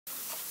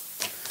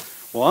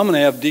Well, I'm going to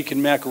have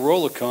Deacon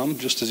Macarola come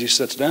just as he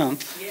sits down.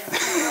 Yeah.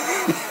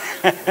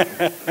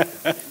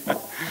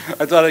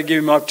 I thought I'd give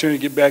him an opportunity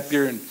to get back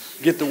there and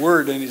get the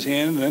word in his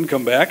hand and then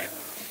come back.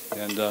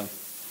 And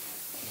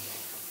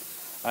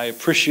I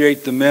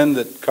appreciate the men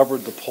that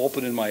covered the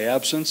pulpit in my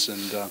absence.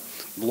 And the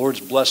Lord's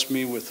blessed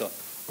me with a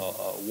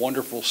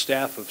wonderful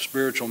staff of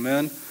spiritual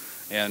men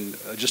and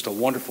just a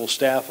wonderful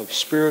staff of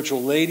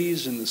spiritual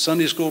ladies in the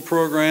Sunday school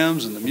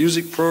programs and the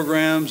music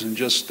programs. And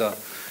just,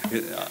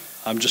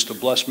 I'm just a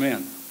blessed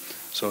man.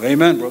 So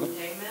amen, brother.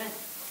 Amen.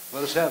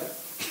 Let us have it.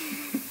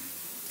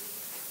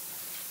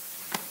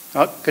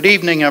 Good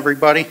evening,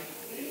 everybody.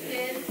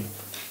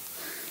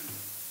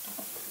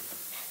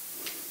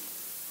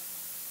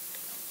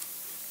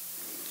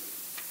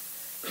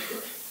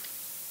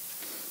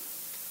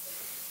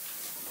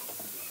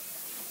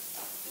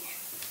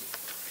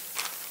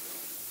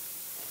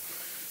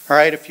 All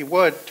right, if you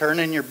would, turn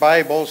in your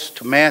Bibles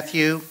to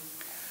Matthew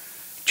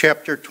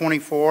chapter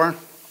 24.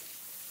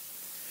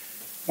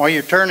 While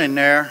you're turning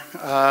there,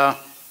 I'd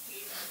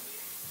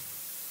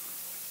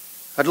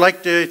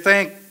like to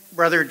thank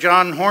Brother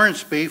John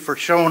Hornsby for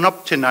showing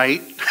up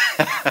tonight.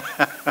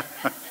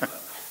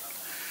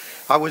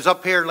 I was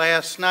up here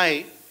last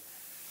night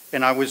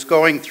and I was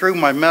going through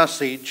my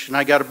message and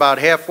I got about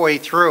halfway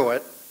through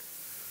it.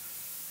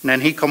 And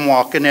then he come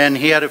walking in.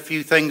 He had a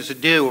few things to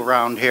do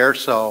around here,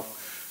 so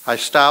I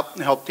stopped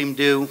and helped him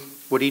do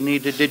what he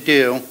needed to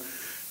do.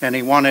 And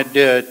he wanted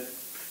to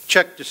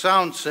check the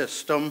sound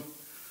system.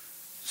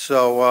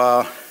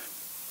 So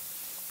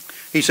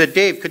he said,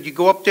 Dave, could you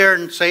go up there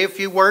and say a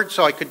few words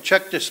so I could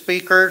check the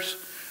speakers?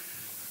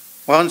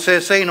 Well, instead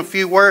of saying a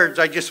few words,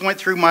 I just went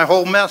through my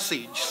whole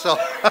message. So,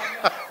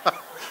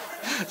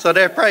 so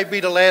that'd probably be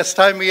the last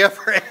time he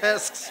ever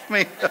asks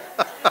me.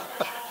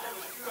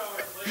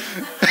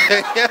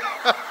 Yeah,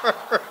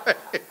 right.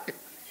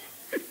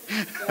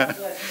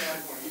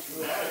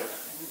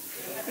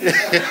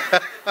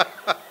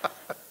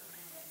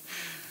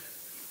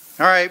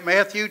 All right,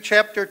 Matthew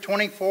chapter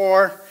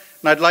 24,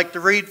 and I'd like to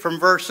read from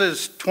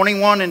verses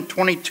 21 and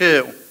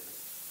 22.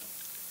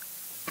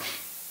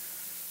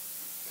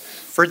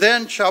 For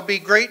then shall be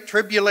great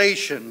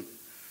tribulation,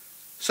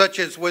 such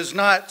as was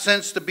not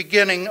since the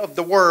beginning of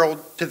the world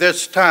to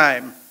this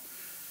time,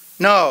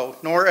 no,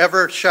 nor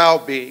ever shall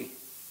be.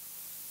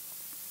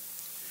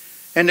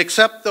 And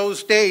except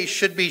those days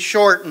should be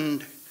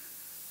shortened,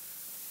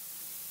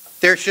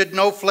 there should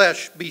no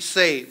flesh be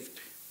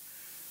saved.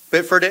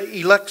 But for the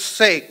elect's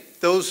sake,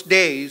 those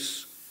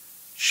days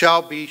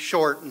shall be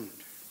shortened.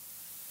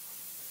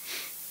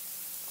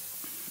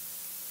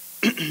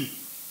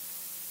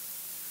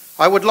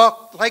 I would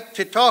like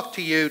to talk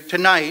to you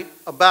tonight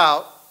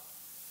about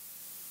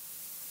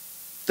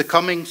the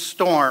coming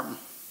storm.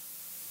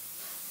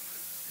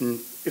 And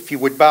if you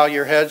would bow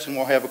your heads, and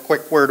we'll have a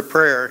quick word of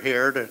prayer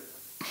here.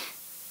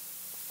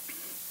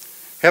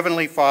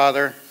 Heavenly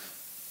Father,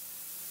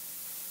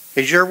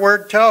 as your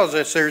word tells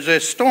us, there's a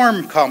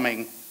storm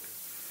coming.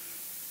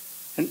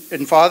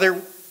 And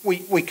Father,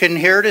 we can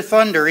hear the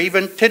thunder.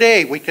 Even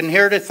today, we can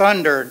hear the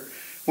thunder.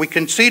 We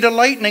can see the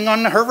lightning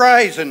on the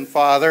horizon,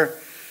 Father.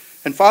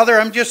 And Father,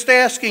 I'm just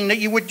asking that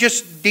you would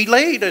just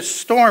delay this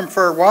storm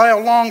for a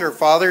while longer,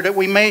 Father, that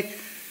we may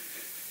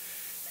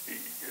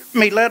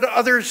let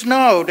others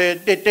know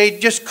that they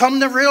just come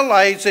to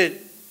realize that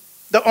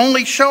the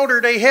only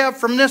shelter they have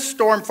from this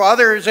storm,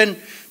 Father, is in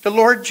the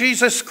Lord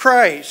Jesus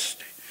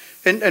Christ.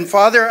 And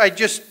Father, I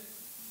just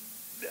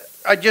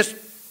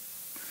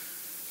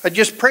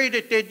pray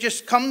that they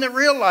just come to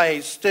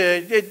realize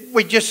that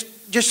we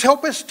just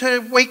help us to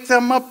wake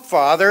them up,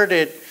 Father,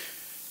 that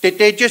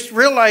they just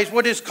realize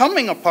what is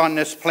coming upon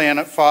this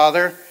planet,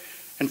 Father.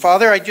 And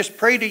Father, I just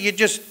pray that you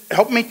just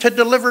help me to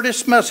deliver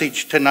this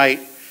message tonight.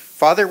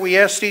 Father, we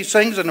ask these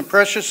things in the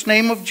precious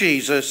name of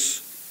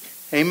Jesus.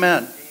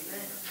 Amen.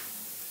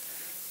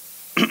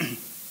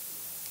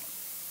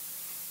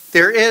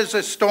 There is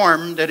a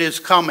storm that is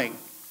coming.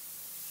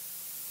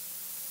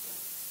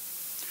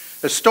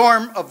 A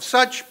storm of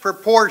such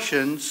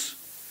proportions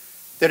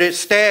that it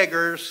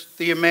staggers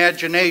the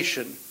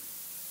imagination.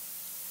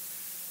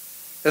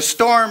 A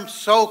storm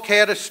so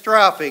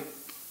catastrophic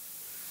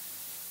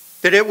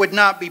that it would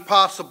not be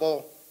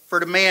possible for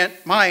the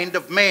mind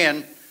of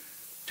man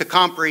to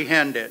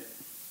comprehend it.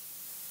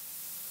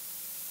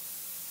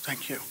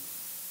 Thank you.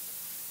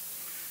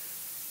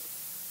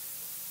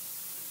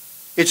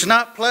 It's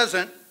not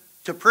pleasant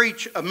to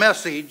preach a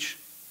message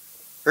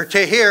or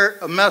to hear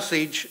a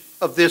message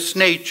of this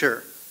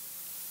nature.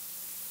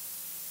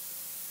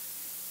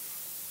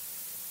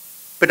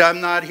 But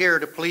I'm not here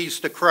to please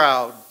the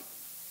crowd.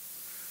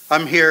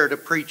 I'm here to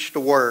preach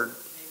the word.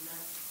 Amen.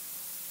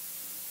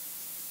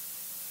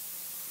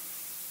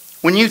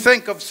 When you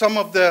think of some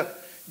of the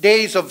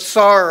days of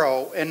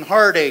sorrow and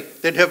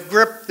heartache that have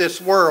gripped this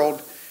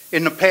world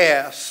in the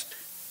past,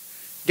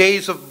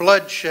 days of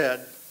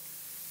bloodshed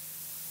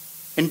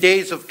and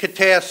days of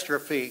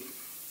catastrophe,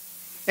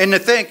 and to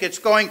think it's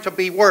going to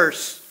be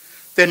worse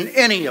than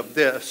any of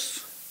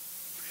this,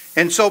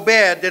 and so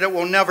bad that it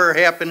will never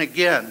happen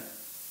again.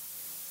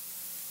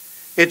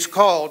 It's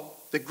called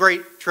the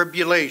Great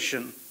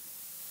Tribulation,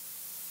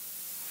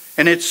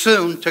 and it's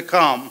soon to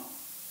come.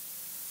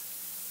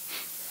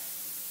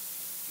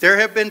 There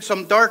have been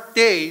some dark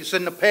days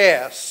in the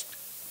past,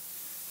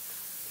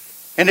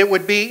 and it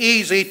would be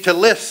easy to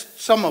list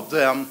some of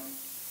them,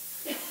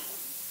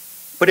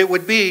 but it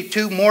would be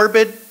too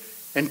morbid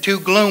and too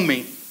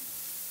gloomy.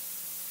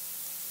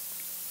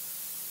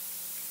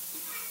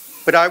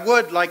 But I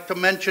would like to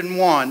mention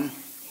one.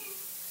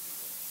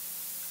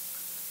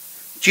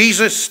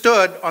 Jesus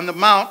stood on the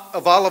Mount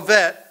of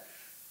Olivet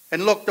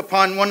and looked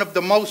upon one of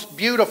the most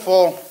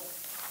beautiful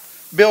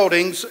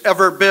buildings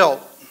ever built,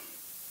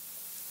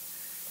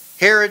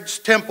 Herod's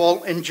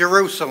Temple in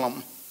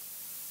Jerusalem.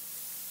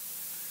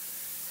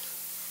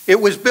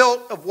 It was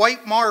built of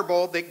white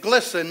marble that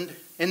glistened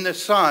in the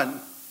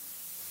sun.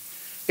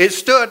 It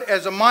stood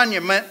as a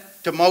monument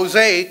to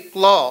Mosaic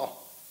law.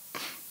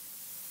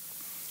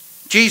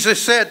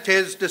 Jesus said to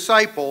his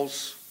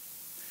disciples,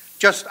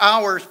 just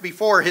hours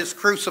before his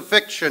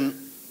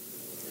crucifixion,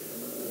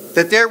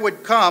 that there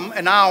would come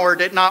an hour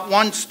that not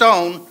one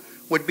stone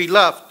would be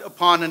left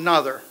upon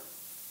another.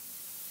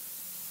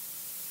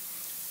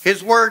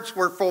 His words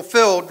were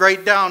fulfilled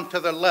right down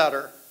to the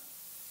letter.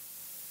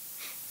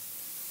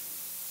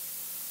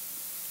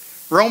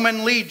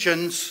 Roman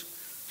legions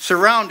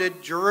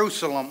surrounded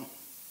Jerusalem.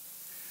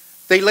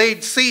 They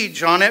laid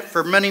siege on it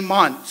for many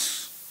months.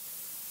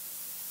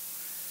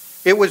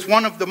 It was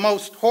one of the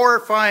most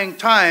horrifying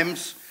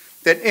times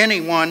that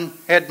anyone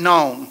had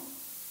known.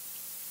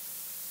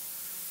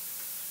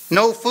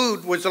 No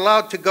food was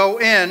allowed to go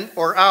in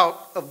or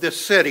out of the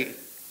city.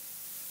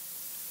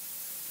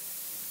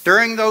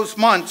 During those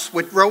months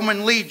with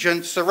Roman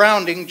legions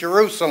surrounding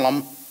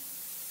Jerusalem,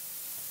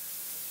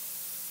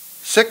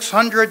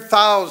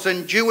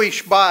 600,000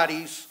 Jewish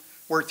bodies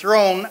were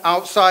thrown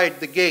outside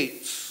the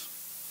gates.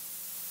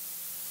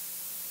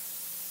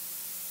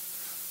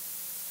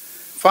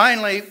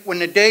 Finally, when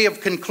the day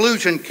of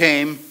conclusion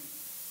came,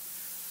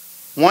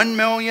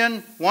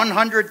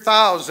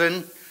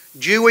 1,100,000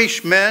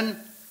 Jewish men,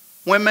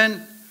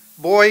 women,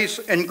 boys,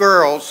 and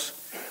girls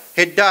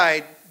had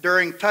died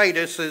during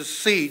Titus's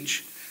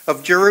siege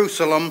of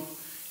Jerusalem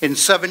in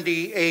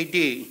 70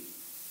 AD.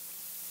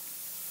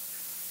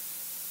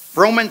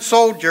 Roman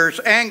soldiers,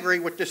 angry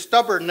with the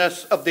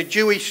stubbornness of the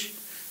Jewish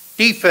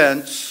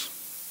defense,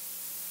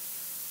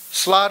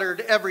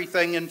 slaughtered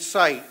everything in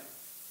sight.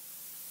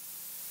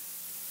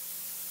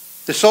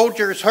 The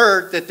soldiers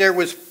heard that there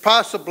was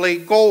possibly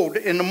gold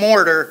in the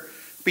mortar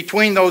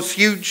between those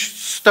huge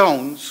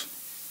stones.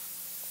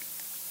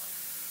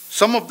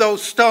 Some of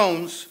those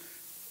stones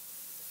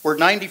were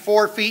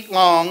 94 feet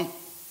long,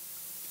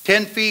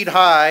 10 feet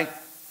high,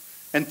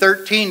 and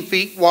 13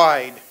 feet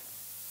wide.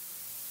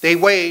 They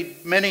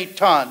weighed many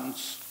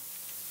tons.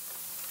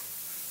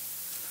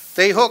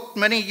 They hooked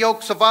many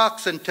yokes of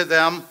oxen to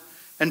them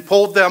and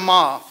pulled them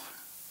off.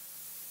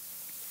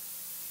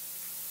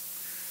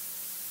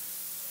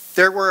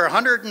 There were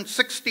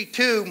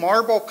 162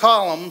 marble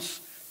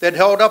columns that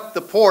held up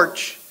the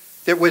porch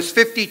that was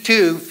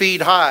 52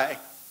 feet high.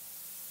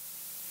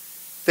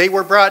 They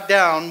were brought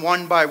down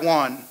one by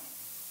one.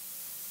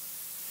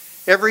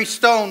 Every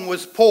stone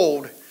was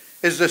pulled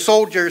as the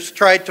soldiers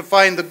tried to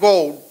find the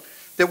gold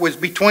that was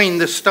between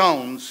the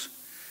stones,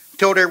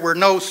 till there were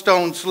no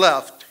stones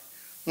left,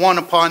 one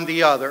upon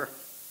the other,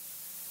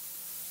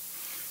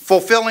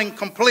 fulfilling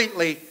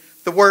completely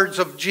the words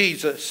of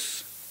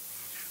Jesus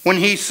when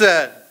he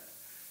said,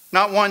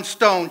 "Not one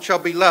stone shall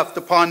be left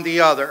upon the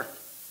other."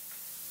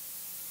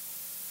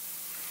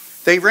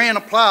 They ran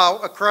a plow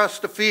across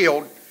the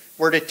field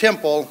where the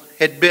temple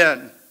had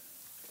been.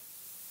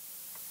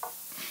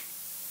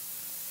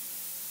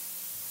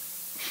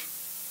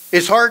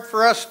 It's hard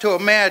for us to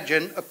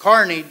imagine a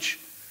carnage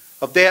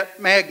of that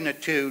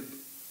magnitude.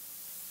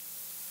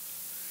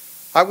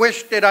 I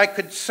wish that I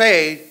could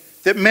say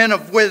that men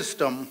of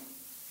wisdom,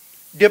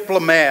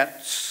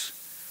 diplomats,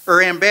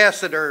 or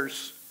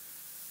ambassadors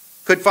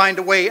could find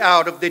a way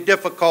out of the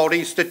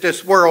difficulties that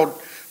this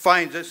world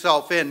finds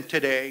itself in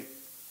today.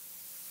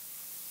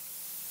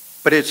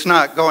 But it's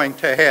not going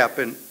to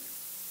happen.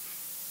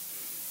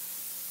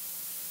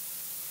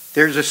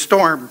 There's a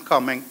storm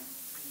coming.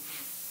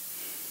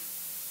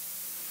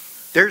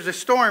 There's a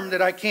storm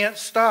that I can't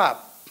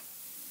stop.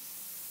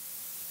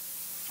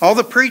 All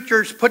the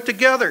preachers put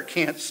together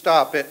can't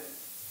stop it.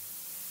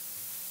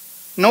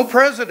 No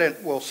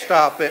president will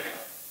stop it.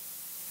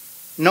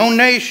 No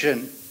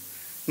nation,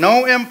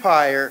 no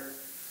empire,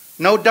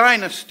 no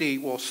dynasty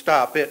will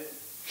stop it.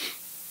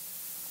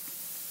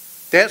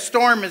 That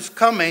storm is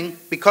coming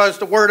because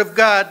the Word of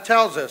God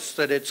tells us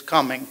that it's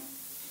coming.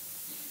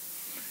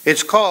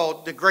 It's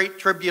called the Great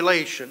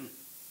Tribulation.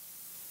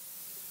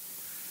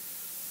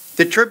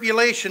 The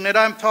tribulation that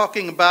I'm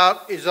talking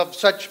about is of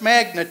such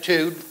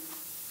magnitude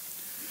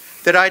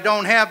that I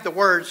don't have the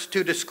words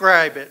to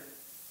describe it.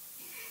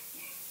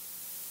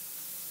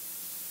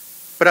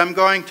 But I'm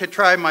going to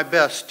try my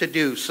best to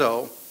do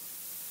so.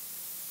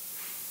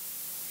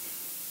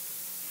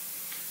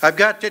 I've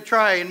got to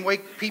try and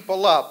wake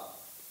people up.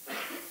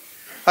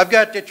 I've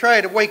got to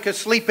try to wake a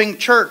sleeping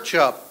church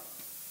up.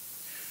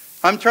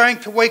 I'm trying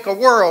to wake a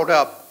world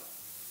up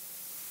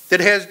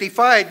that has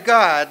defied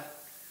God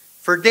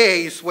for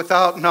days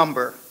without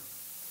number.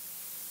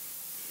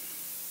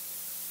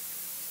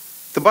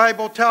 The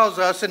Bible tells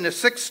us in the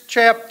 6th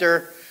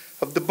chapter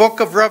of the book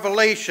of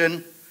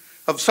Revelation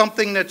of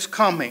something that's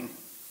coming.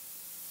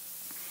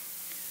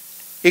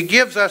 It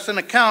gives us an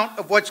account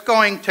of what's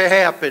going to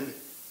happen.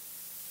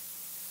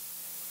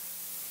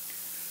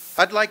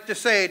 I'd like to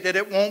say that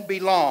it won't be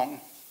long.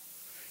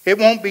 It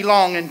won't be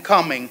long in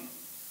coming,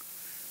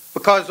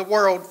 because the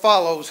world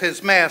follows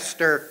his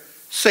master,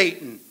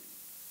 Satan.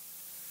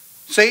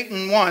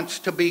 Satan wants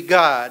to be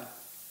God.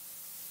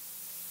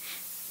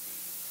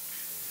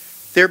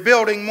 They're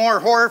building more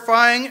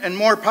horrifying and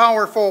more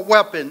powerful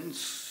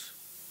weapons.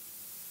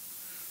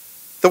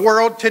 The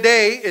world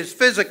today is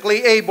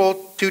physically able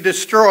to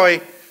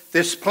destroy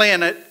this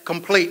planet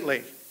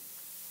completely.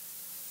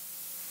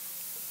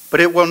 But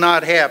it will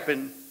not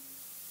happen.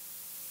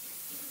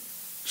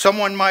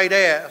 Someone might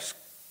ask,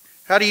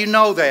 how do you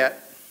know that?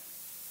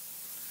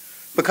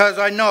 Because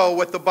I know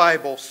what the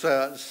Bible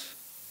says.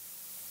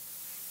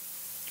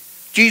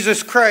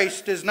 Jesus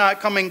Christ is not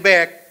coming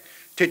back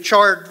to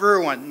charred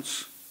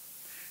ruins.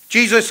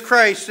 Jesus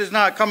Christ is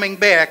not coming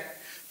back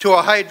to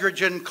a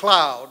hydrogen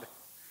cloud.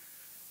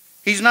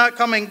 He's not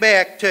coming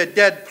back to a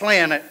dead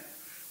planet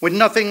with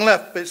nothing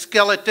left but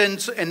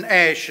skeletons and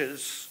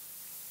ashes.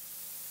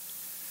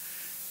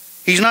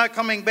 He's not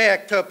coming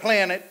back to a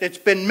planet that's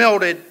been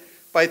melted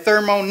by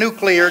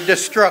thermonuclear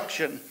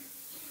destruction.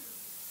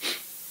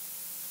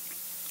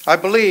 I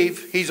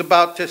believe he's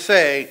about to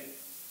say,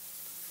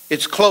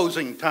 it's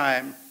closing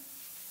time.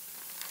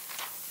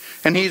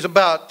 And he's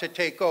about to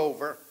take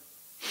over.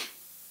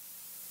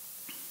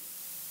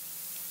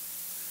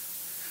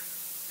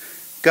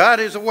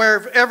 God is aware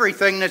of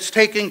everything that's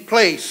taking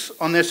place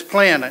on this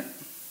planet.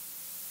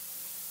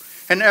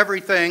 And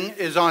everything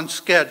is on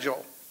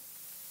schedule.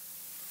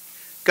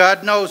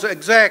 God knows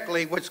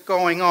exactly what's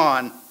going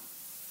on.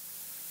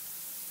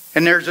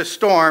 And there's a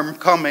storm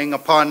coming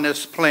upon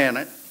this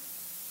planet.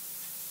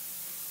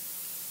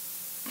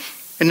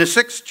 In the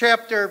 6th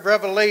chapter of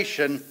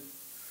Revelation,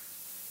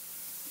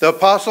 the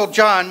Apostle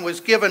John was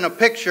given a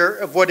picture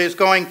of what is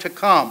going to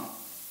come.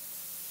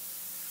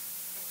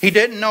 He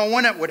didn't know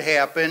when it would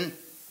happen,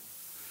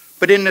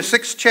 but in the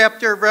 6th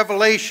chapter of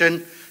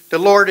Revelation, the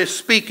Lord is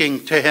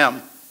speaking to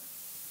him.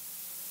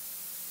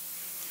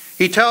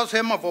 He tells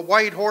him of a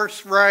white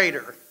horse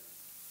rider.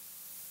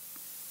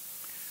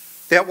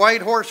 That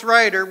white horse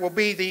rider will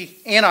be the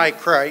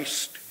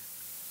Antichrist.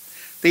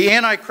 The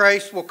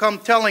Antichrist will come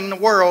telling the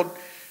world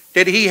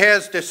that he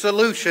has the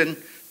solution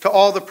to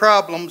all the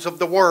problems of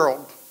the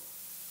world.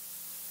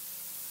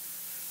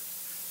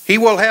 He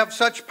will have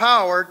such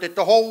power that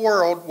the whole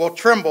world will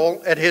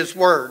tremble at his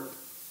word.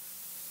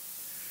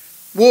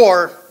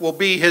 War will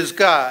be his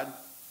God.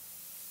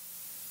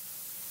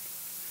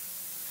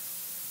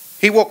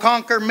 He will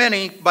conquer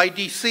many by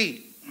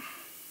deceit.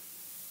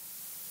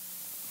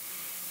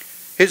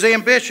 His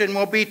ambition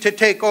will be to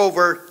take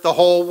over the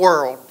whole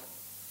world.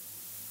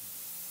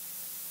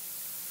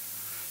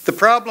 The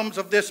problems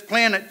of this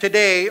planet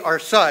today are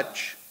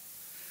such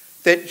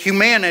that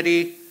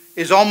humanity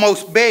is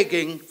almost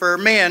begging for a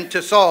man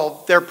to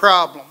solve their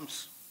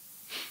problems.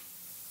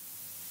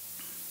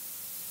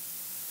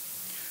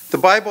 The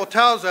Bible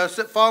tells us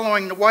that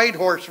following the white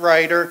horse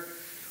rider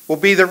will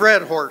be the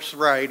red horse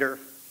rider.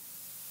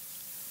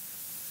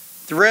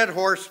 The red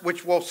horse,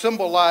 which will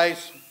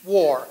symbolize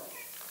war.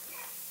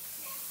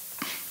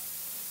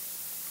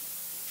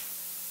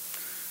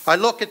 I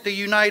look at the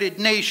United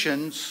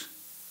Nations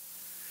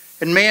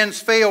and man's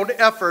failed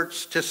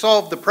efforts to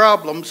solve the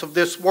problems of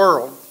this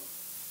world.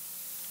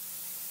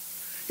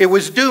 It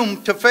was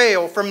doomed to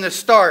fail from the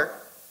start.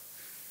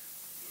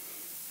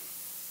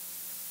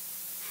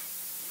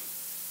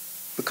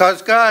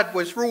 Because God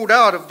was ruled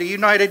out of the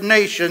United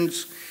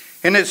Nations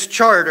in its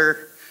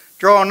charter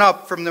drawn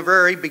up from the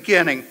very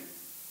beginning.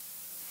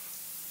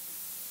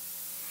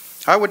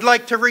 I would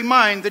like to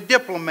remind the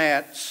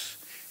diplomats,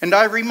 and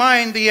I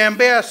remind the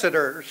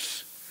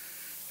ambassadors,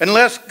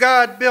 unless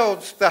God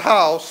builds the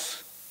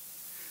house,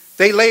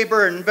 they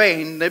labor in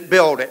vain that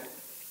build it.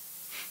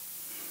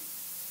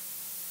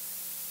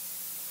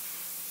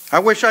 I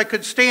wish I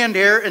could stand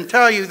here and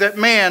tell you that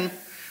man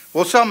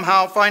will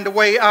somehow find a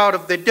way out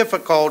of the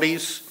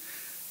difficulties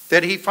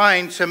that he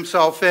finds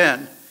himself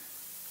in.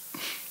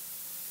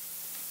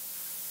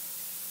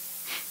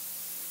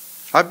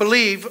 I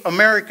believe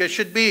America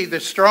should be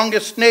the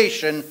strongest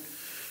nation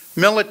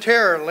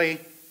militarily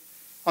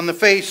on the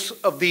face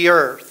of the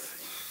earth.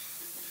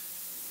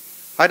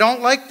 I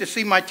don't like to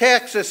see my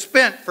taxes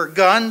spent for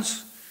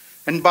guns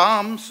and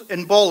bombs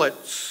and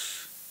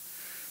bullets,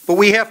 but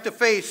we have to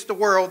face the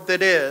world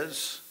that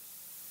is,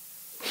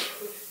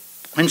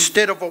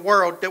 instead of a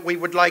world that we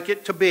would like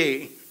it to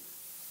be.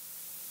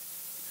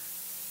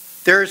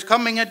 There is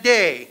coming a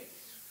day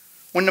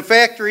when the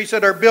factories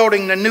that are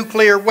building the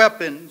nuclear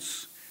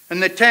weapons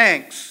and the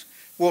tanks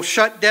will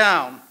shut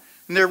down,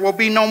 and there will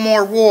be no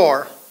more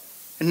war,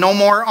 and no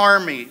more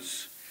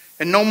armies,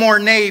 and no more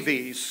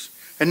navies,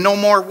 and no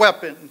more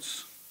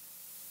weapons.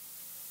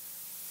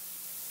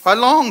 I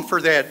long for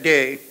that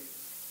day.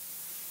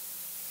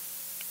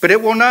 But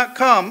it will not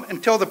come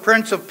until the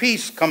Prince of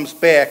Peace comes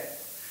back,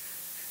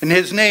 and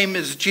his name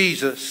is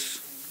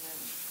Jesus.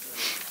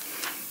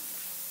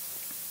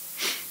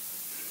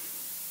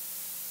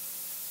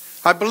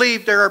 I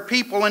believe there are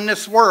people in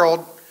this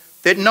world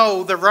that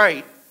know the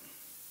right.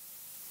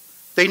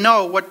 They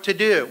know what to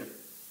do,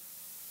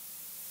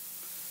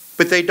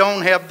 but they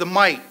don't have the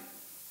might.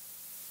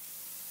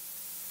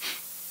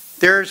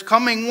 There is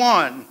coming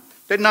one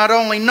that not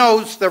only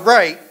knows the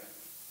right,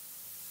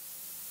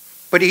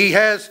 but he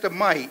has the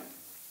might,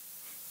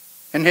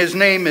 and his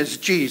name is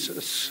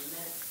Jesus.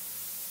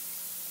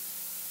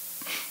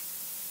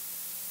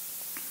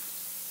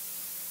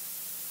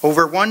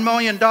 Over $1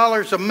 million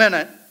a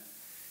minute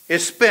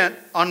is spent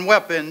on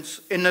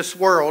weapons in this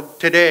world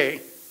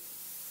today.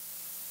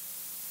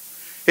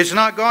 It's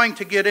not going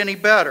to get any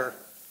better.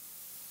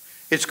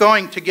 It's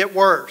going to get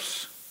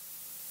worse.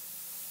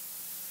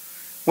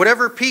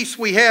 Whatever peace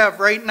we have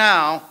right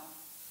now,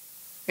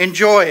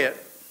 enjoy it,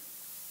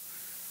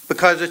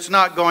 because it's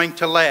not going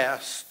to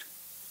last.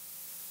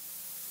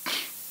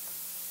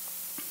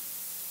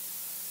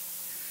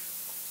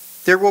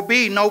 There will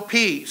be no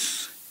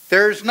peace.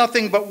 There is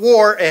nothing but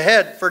war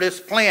ahead for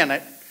this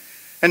planet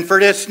and for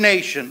this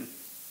nation,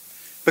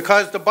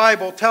 because the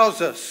Bible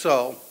tells us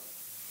so.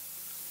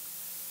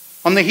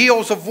 On the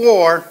heels of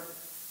war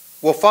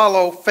will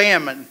follow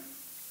famine,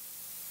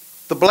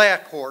 the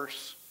black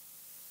horse.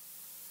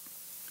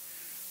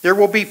 There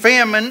will be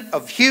famine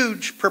of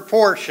huge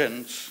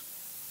proportions.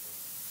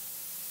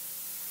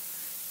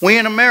 We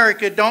in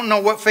America don't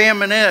know what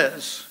famine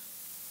is.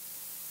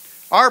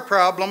 Our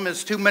problem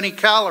is too many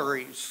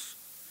calories.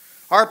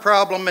 Our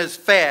problem is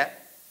fat.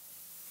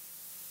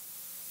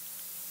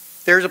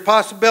 There's a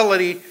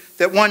possibility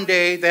that one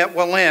day that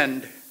will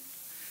end,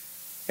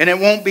 and it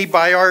won't be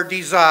by our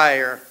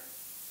desire.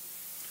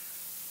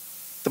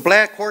 The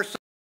black horse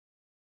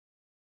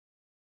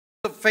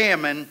of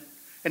famine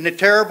and the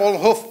terrible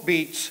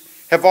hoofbeats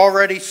have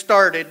already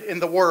started in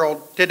the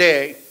world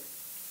today.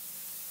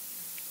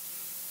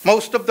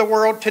 Most of the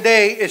world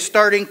today is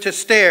starting to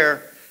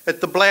stare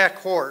at the black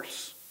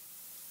horse.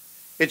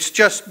 It's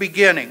just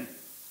beginning.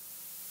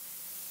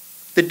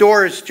 The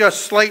door is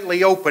just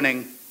slightly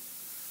opening,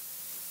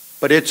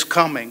 but it's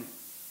coming.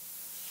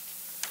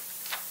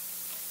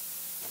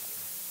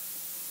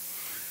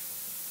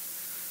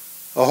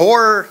 A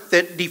horror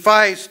that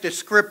defies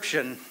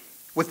description,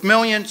 with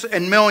millions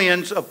and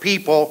millions of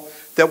people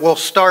that will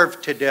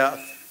starve to death.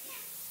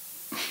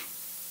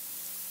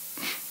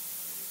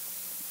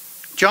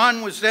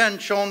 John was then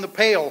shown the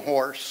pale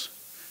horse,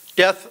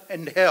 death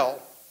and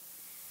hell.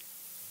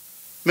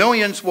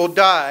 Millions will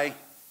die,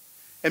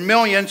 and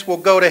millions will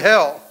go to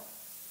hell.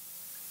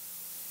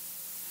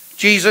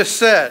 Jesus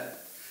said,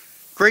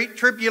 "Great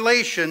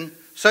tribulation,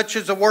 such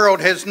as the world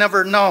has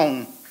never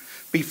known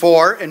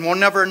before and will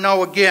never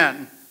know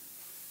again,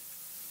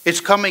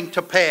 is coming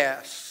to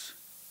pass,"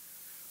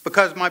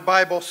 because my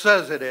Bible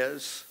says it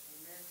is.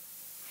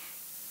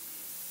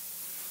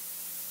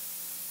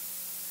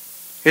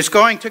 It's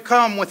going to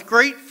come with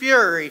great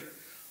fury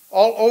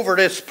all over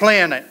this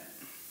planet.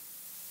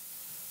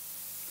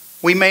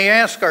 We may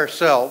ask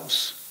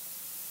ourselves,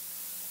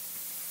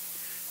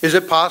 is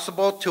it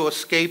possible to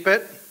escape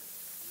it?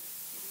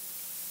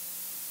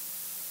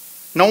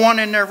 No one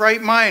in their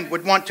right mind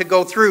would want to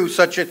go through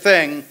such a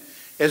thing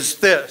as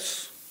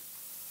this.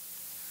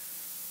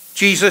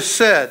 Jesus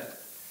said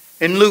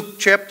in Luke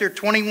chapter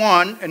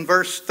 21 and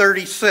verse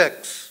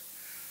 36,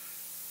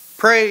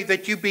 "Pray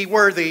that you be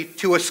worthy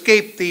to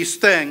escape these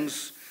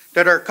things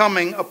that are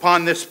coming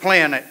upon this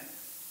planet."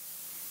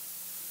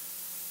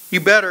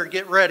 You better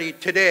get ready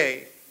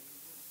today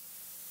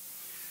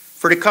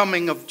for the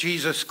coming of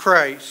Jesus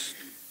Christ.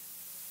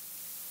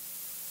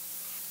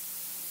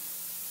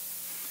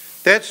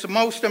 That's the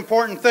most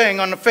important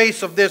thing on the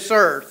face of this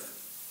earth.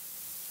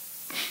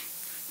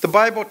 The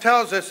Bible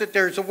tells us that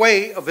there's a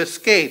way of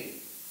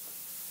escape.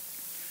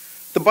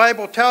 The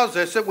Bible tells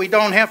us that we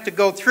don't have to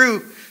go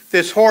through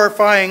this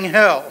horrifying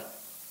hell.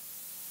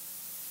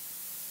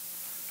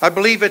 I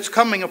believe it's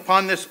coming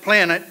upon this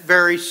planet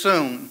very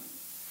soon.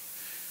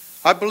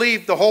 I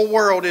believe the whole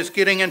world is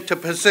getting into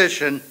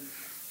position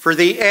for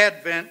the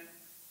advent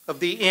of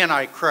the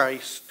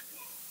Antichrist.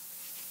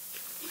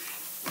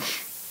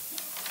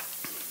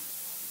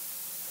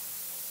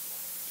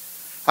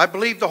 I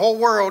believe the whole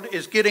world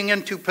is getting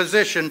into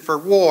position for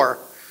war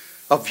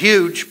of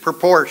huge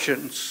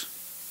proportions.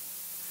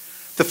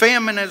 The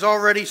famine is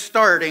already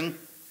starting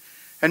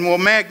and will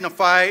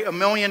magnify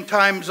 1,000,000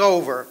 times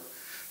over,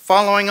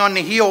 following on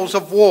the heels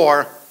of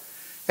war,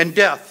 and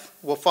death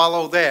will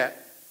follow that.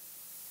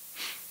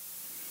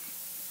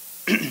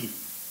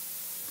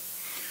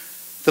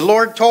 The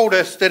Lord told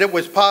us that it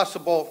was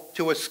possible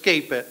to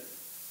escape it.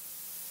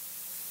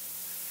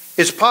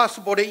 It's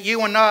possible that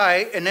you and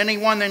I and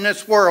anyone in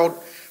this world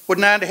would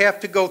not have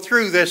to go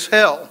through this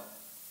hell.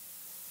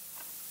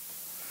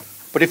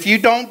 But if you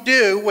don't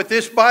do what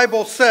this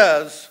Bible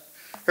says,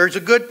 there's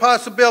a good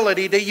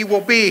possibility that you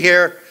will be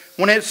here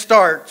when it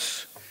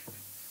starts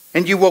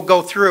and you will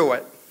go through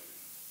it.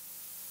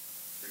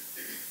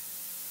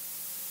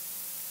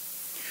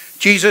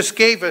 Jesus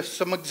gave us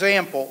some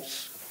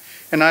examples,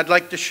 and I'd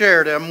like to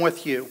share them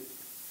with you.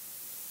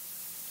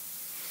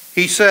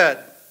 He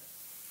said,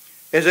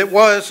 "As it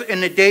was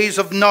in the days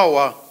of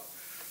Noah,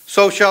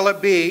 so shall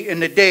it be in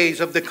the days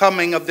of the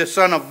coming of the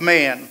Son of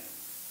Man."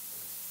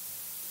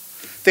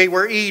 They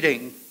were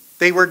eating,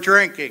 they were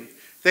drinking,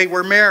 they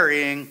were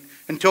marrying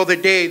until the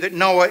day that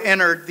Noah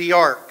entered the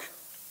ark.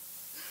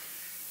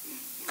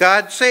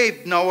 God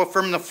saved Noah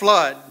from the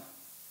flood,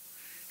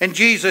 and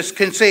Jesus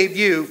can save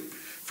you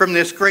from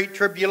this great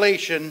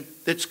tribulation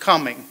that's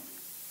coming.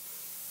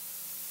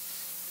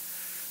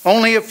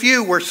 Only a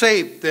few were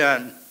saved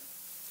then,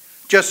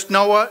 just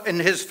Noah and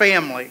his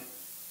family.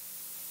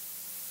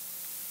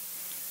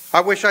 I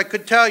wish I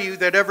could tell you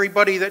that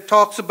everybody that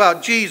talks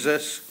about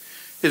Jesus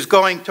is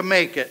going to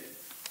make it.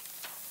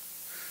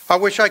 I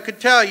wish I could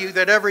tell you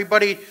that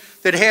everybody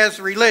that has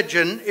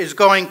religion is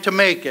going to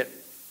make it.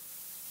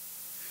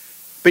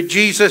 But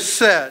Jesus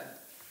said,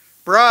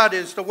 "Broad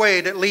is the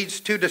way that leads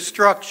to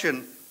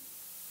destruction,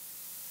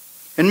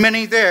 and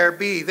many there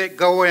be that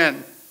go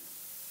in.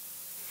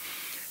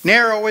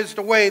 Narrow is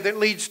the way that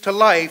leads to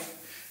life,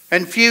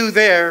 and few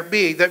there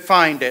be that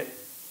find it."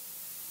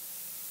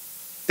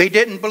 They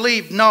didn't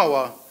believe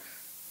Noah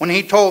when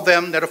he told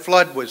them that a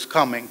flood was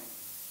coming.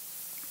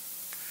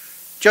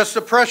 Just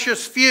a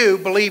precious few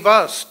believe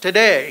us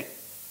today.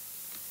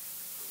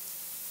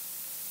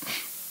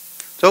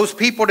 Those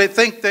people that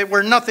think that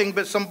we're nothing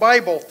but some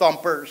Bible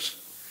thumpers.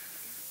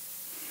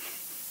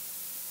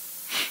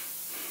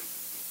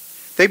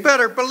 They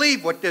better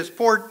believe what this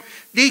poor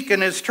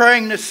deacon is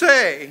trying to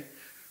say,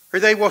 or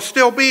they will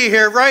still be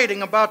here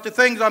writing about the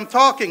things I'm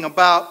talking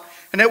about,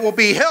 and it will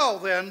be hell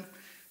then,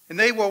 and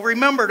they will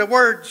remember the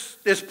words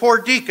this poor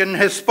deacon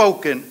has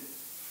spoken.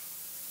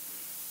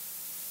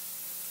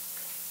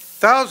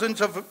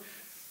 Thousands of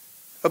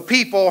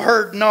people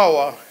heard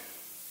Noah.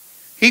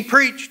 He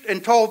preached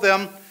and told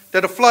them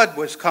that a flood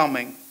was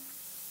coming.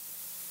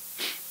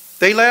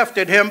 They laughed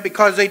at him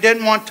because they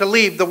didn't want to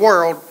leave the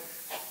world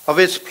of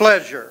his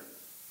pleasure,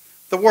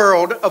 the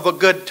world of a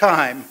good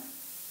time.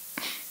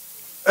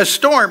 A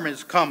storm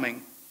is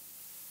coming.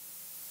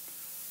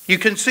 You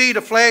can see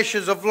the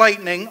flashes of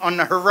lightning on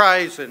the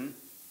horizon.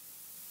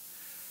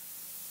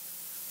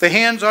 The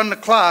hands on the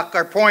clock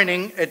are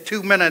pointing at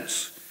 2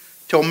 minutes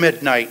till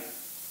midnight.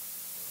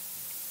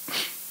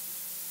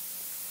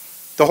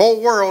 The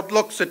whole world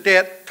looks at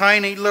that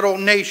tiny little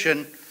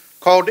nation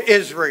called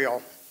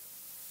Israel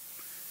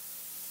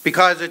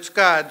because it's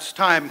God's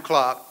time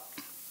clock.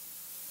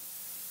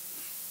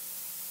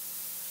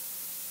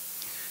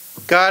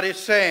 God is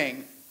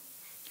saying,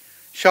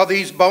 "Shall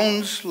these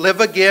bones live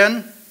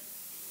again?"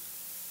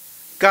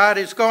 God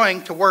is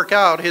going to work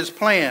out his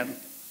plan.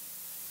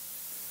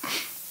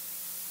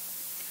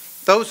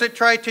 Those that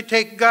try to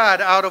take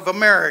God out of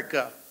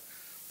America,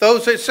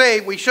 those that say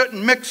we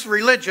shouldn't mix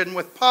religion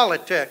with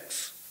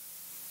politics,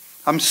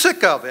 I'm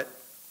sick of it.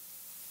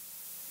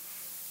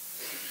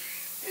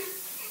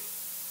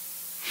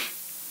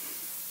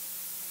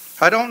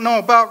 I don't know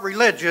about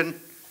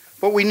religion,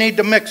 but we need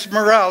to mix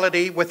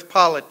morality with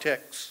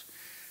politics.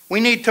 We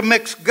need to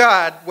mix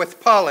God with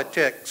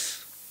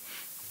politics.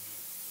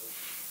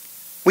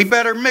 We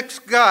better mix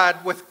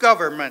God with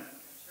government.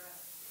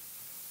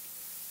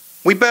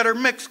 We better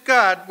mix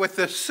God with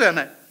the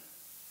Senate.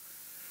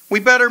 We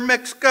better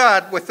mix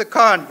God with the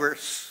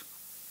Congress.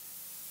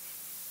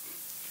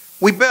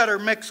 We better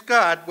mix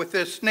God with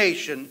this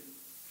nation,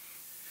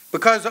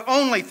 because the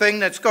only thing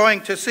that's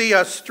going to see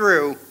us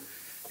through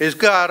is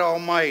God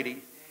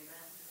Almighty.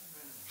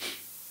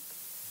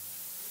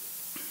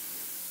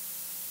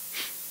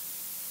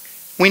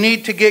 We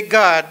need to get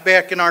God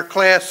back in our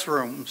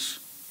classrooms.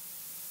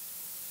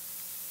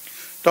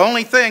 The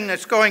only thing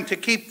that's going to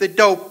keep the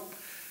dope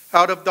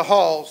out of the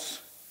halls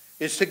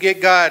is to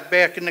get God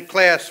back in the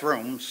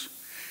classrooms,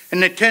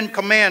 and the 10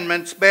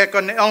 Commandments back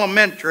on the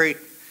elementary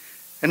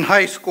and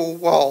high school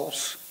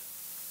walls.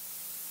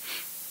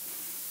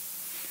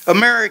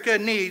 America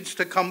needs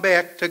to come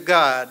back to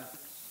God.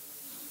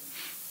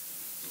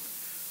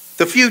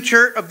 The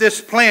future of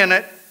this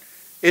planet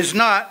is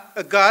not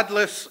a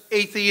godless,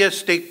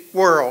 atheistic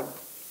world.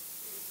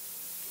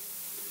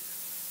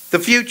 The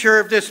future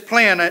of this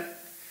planet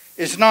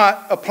is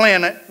not a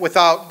planet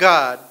without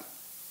God.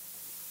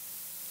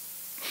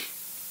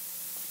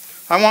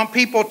 I want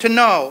people to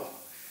know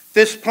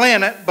this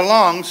planet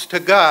belongs to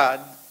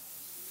God.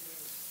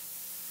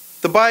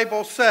 The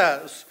Bible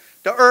says,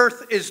 "The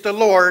earth is the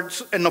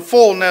Lord's and the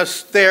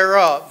fullness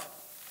thereof."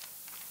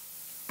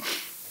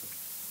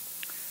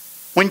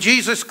 When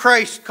Jesus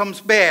Christ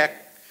comes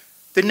back,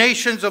 the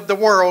nations of the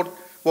world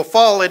will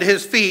fall at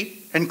his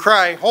feet and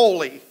cry,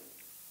 "Holy."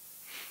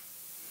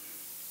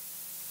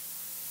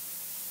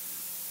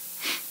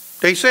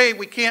 They say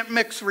we can't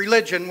mix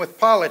religion with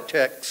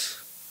politics.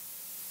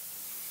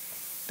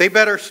 They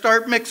better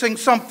start mixing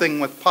something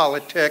with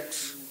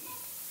politics.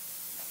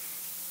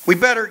 We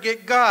better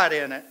get God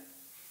in it,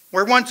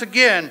 where once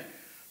again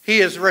He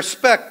is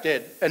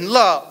respected and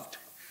loved,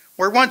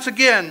 where once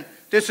again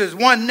this is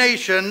one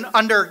nation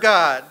under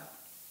God.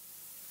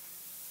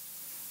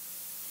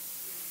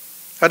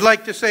 I'd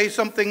like to say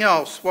something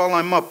else while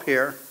I'm up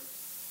here.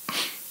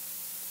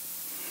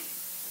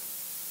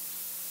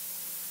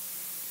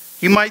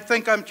 You might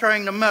think I'm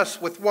trying to mess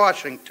with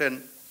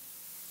Washington.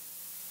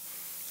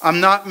 I'm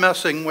not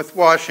messing with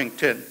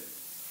Washington.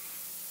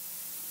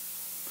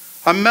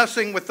 I'm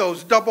messing with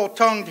those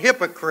double-tongued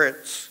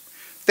hypocrites.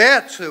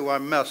 That's who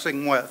I'm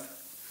messing with.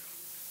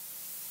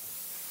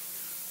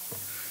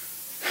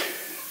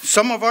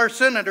 Some of our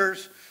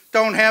senators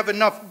don't have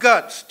enough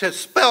guts to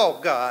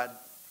spell God.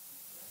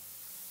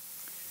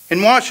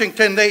 In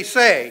Washington, they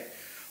say,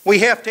 we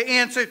have to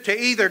answer to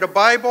either the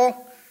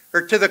Bible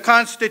or to the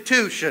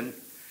Constitution.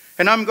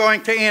 And I'm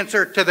going to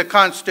answer to the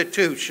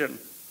Constitution.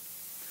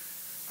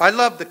 I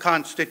love the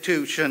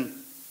Constitution.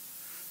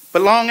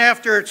 But long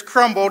after it's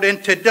crumbled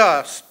into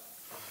dust,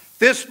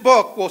 this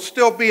book will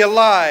still be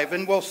alive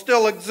and will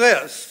still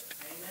exist.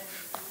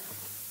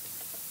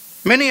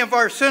 Many of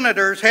our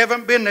senators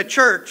haven't been to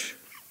church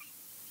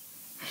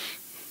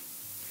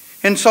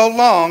in so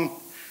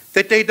long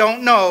that they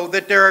don't know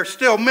that there are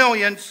still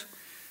millions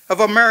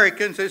of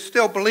Americans that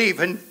still believe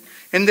in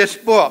this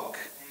book,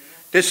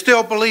 that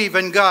still believe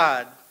in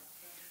God,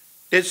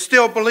 that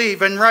still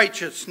believe in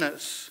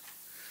righteousness,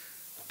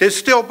 that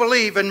still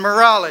believe in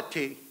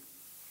morality,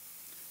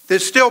 that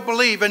still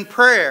believe in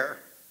prayer.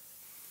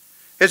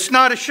 It's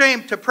not a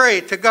shame to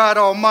pray to God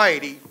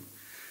Almighty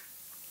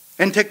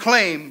and to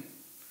claim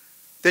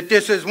that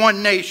this is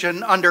one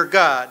nation under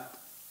God.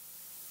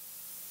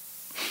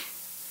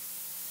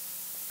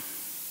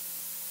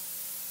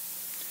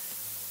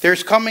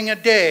 There's coming a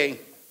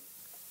day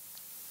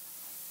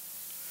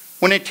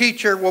when a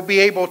teacher will be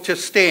able to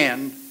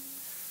stand,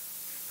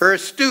 or a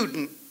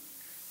student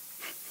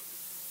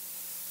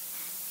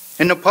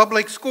in the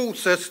public school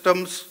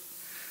systems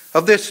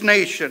of this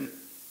nation,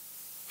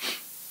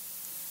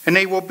 and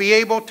they will be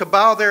able to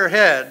bow their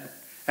head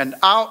and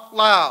out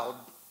loud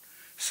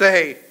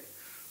say,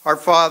 Our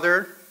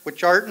Father,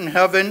 which art in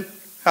heaven,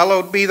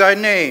 hallowed be thy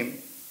name.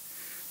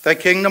 Thy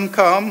kingdom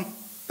come,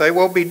 thy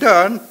will be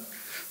done,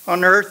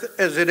 on earth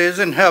as it is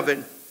in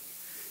heaven.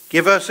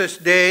 Give us this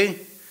day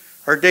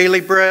our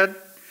daily bread,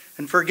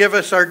 and forgive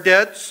us our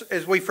debts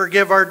as we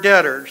forgive our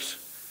debtors.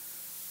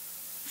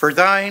 For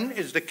thine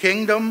is the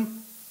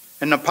kingdom,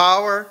 and the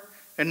power,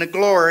 and the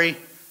glory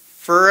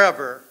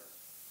forever.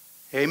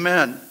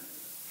 Amen.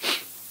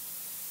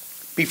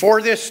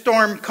 Before this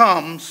storm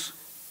comes,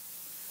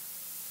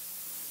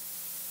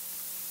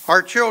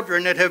 our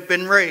children that have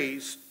been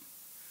raised,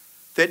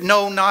 that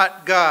know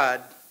not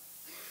God,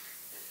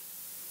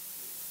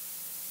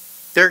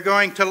 they're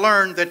going to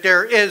learn that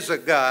there is a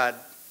God.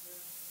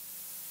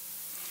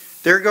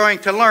 They're going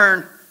to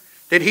learn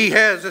that He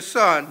has a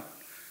Son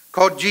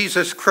called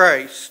Jesus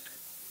Christ.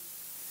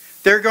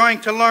 They're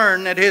going to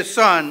learn that His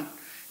Son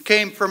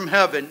came from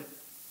heaven,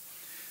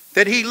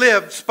 that He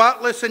lived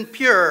spotless and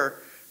pure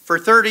for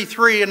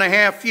 33 and a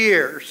half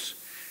years,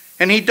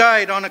 and He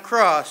died on a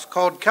cross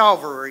called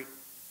Calvary.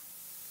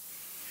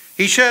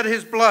 He shed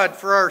His blood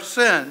for our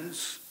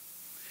sins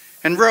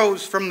and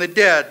rose from the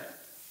dead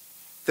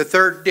the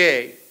third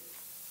day.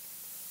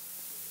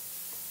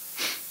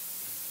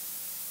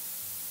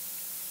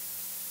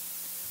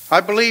 I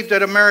believe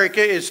that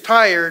America is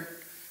tired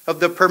of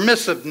the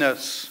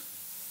permissiveness,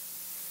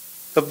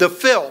 of the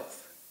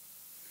filth,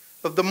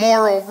 of the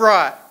moral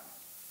rot.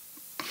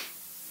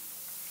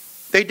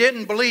 They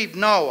didn't believe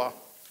Noah.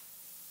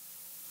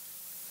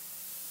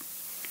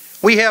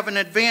 We have an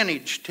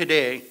advantage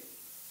today.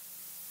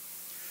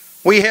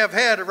 We have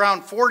had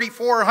around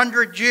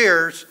 4,400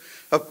 years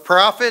of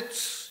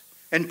prophets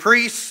and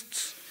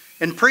priests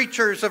and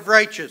preachers of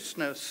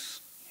righteousness.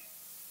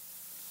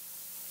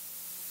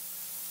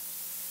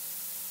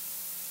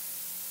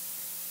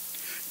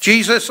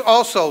 Jesus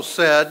also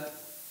said,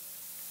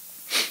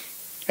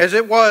 as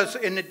it was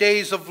in the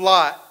days of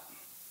Lot,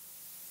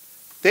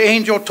 the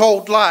angel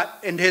told Lot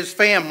and his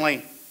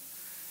family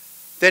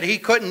that he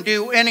couldn't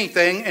do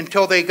anything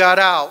until they got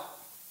out,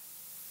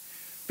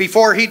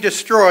 before he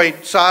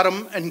destroyed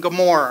Sodom and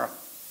Gomorrah.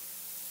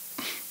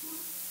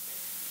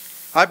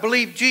 I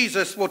believe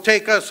Jesus will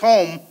take us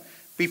home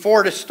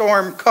before the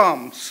storm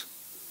comes,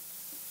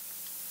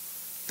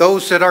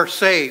 those that are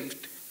saved.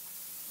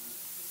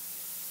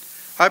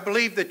 I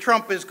believe the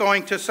trump is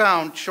going to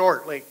sound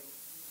shortly.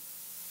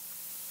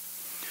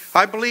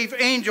 I believe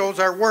angels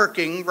are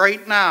working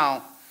right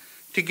now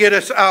to get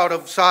us out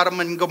of Sodom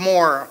and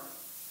Gomorrah.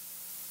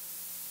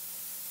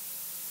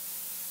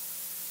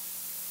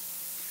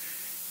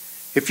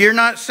 If you're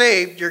not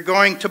saved, you're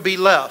going to be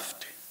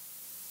left.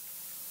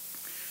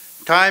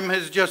 Time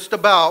has just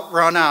about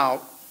run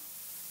out.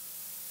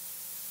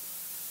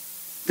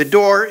 The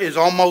door is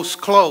almost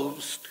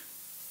closed.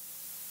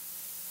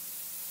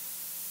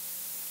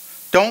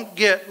 Don't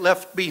get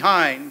left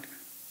behind.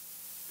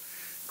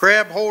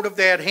 grab hold of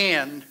that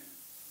hand,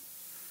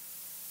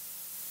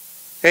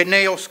 that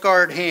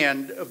nail-scarred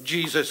hand of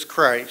Jesus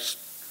Christ.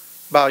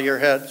 Bow your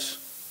heads.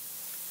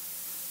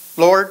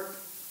 Lord,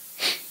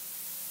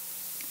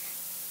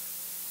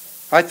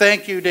 I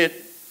thank you that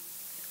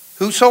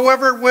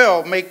whosoever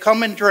will may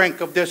come and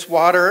drink of this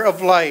water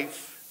of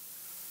life.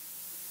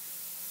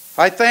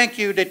 I thank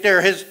you that there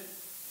has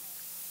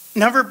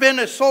never been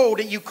a soul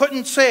that you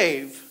couldn't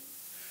save.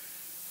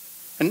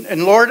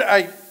 And Lord,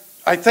 I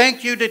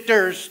thank you that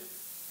there's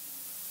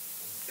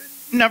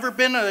never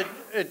been a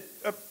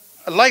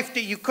life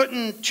that you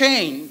couldn't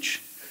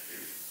change.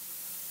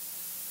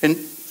 And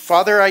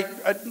Father,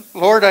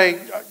 Lord,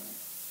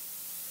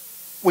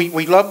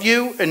 we love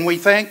you and we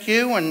thank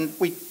you and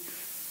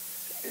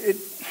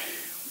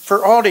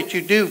for all that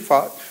you do,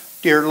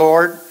 dear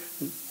Lord.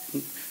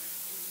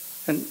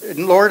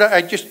 And Lord,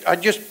 I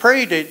just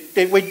pray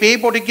that we'd be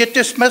able to get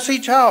this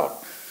message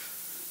out,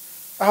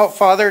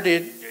 Father,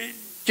 to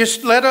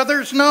just let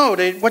others know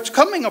that what's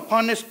coming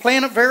upon this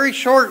planet very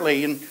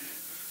shortly. And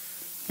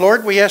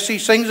Lord, we ask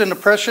these things in the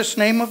precious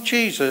name of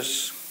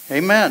Jesus.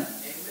 Amen.